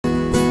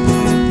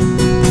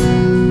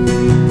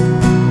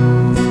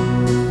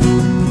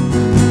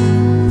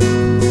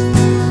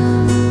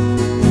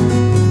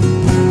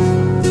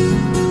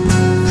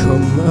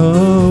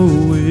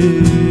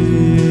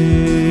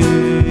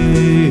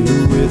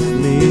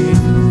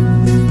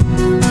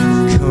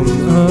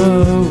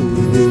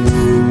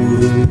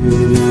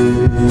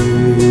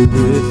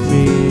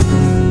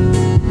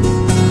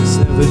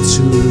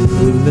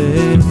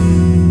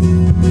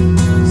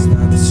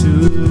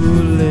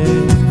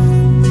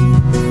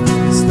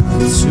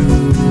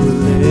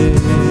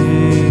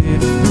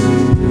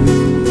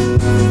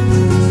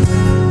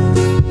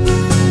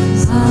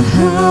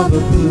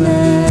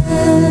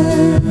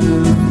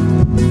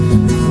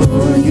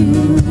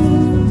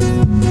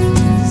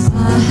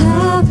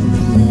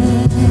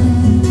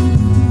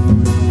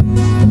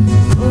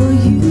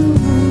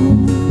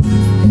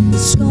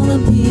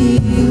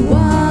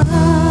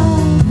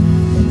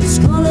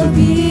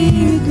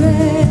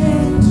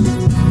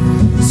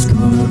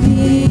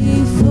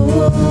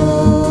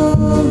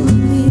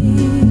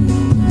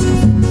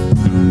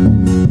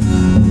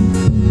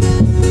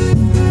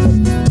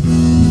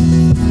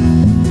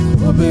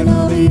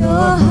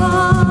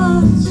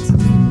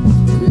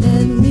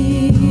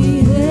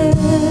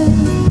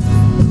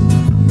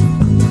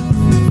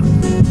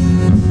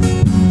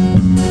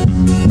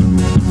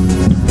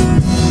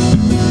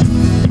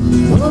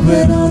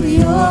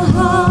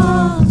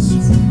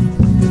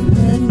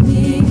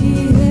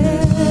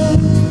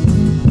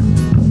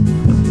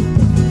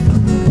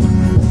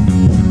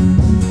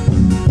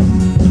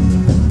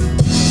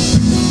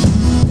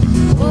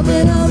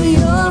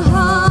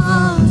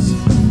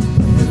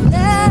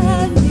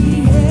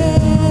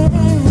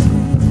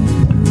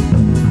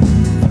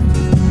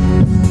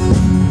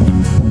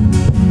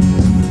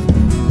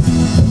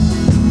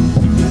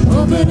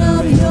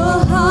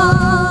your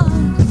heart,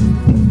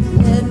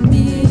 let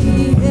me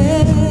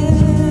in.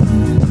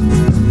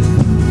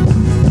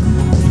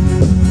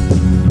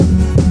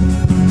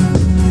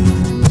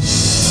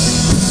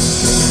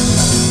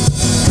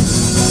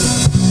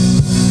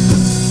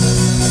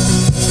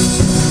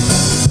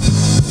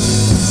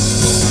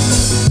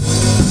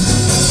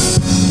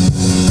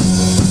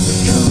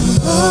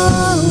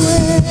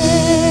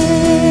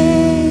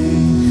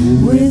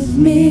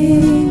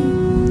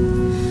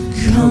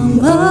 Come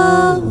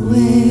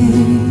away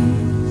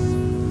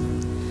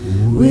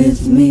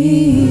with me.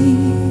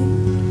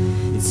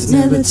 It's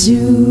never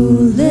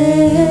too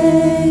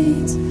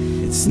late.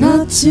 It's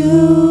not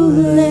too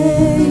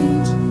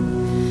late.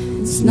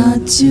 It's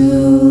not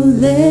too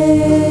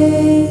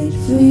late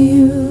for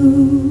you.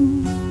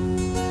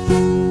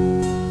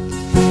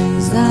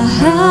 'Cause I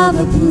have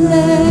a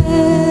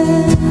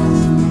plan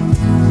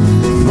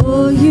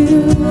for you.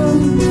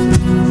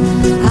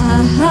 I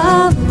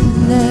have a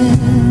plan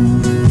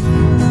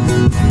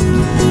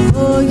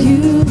for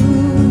you.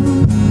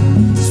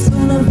 It's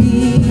gonna be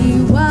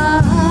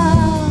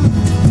wild.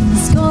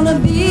 It's gonna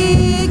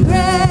be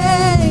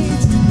great.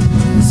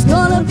 It's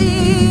gonna be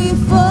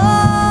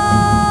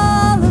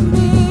for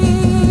me.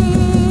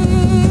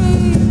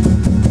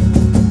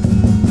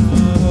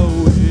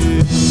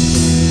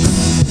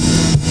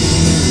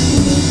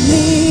 With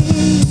me,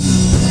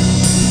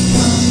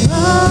 come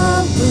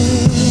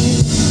away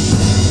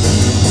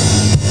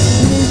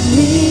with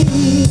me.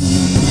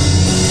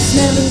 It's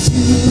never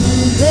too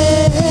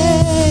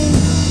late.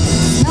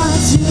 It's not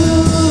too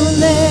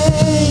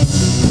late.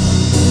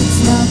 It's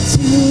not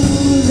too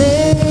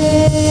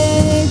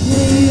late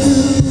for you.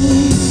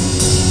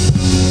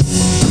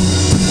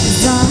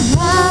 'Cause I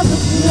have a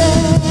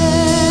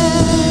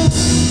plan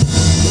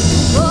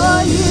for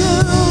you.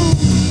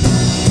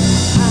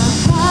 I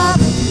have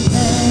a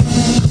plan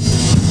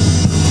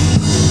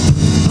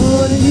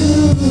for you.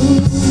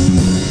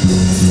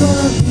 It's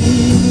gonna be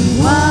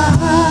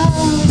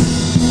wild.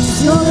 It's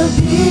gonna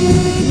be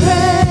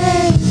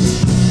great.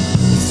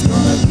 It's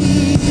gonna be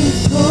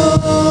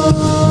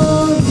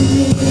for me.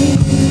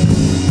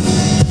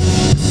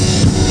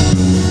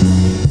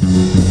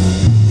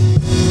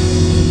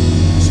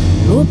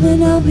 Open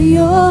up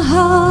your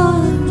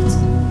heart,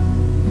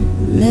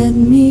 let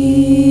me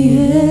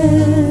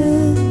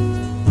in.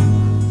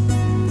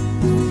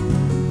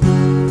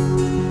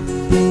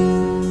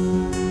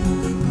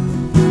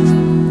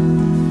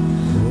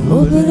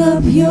 Open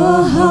up your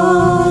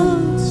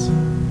heart,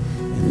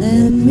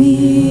 let me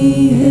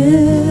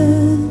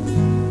in.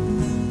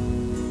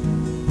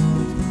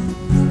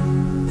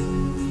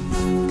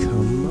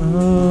 Come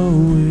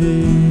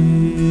away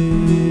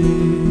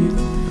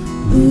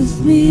with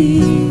me.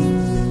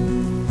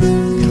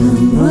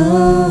 Come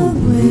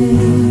away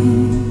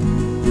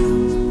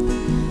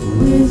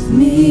with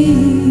me.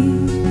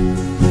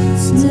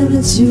 It's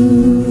never too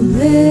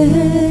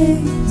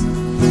late.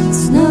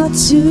 It's not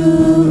too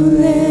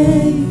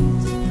late.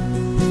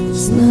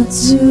 It's not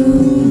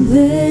too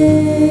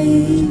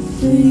late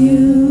for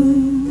you.